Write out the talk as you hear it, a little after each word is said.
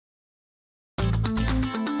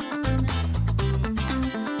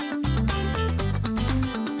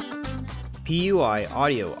PUI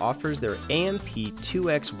Audio offers their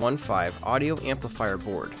AMP2X15 audio amplifier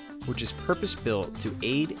board, which is purpose-built to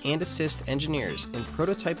aid and assist engineers in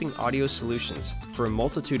prototyping audio solutions for a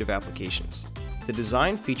multitude of applications. The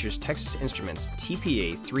design features Texas Instruments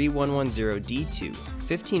TPA3110D2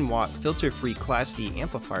 15-watt filter-free Class D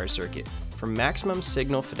amplifier circuit for maximum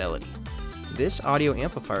signal fidelity. This audio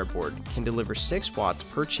amplifier board can deliver 6 watts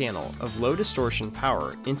per channel of low distortion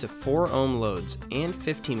power into 4 ohm loads and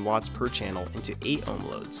 15 watts per channel into 8 ohm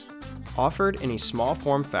loads. Offered in a small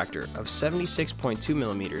form factor of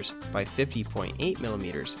 76.2mm by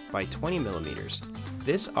 50.8mm by 20mm,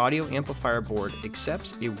 this audio amplifier board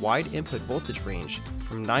accepts a wide input voltage range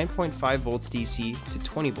from 9.5 volts DC to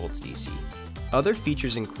 20 volts DC. Other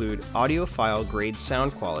features include audiophile grade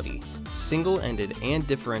sound quality, single-ended and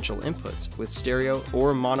differential inputs with stereo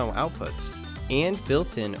or mono outputs, and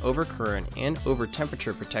built-in overcurrent and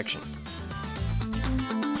over-temperature protection.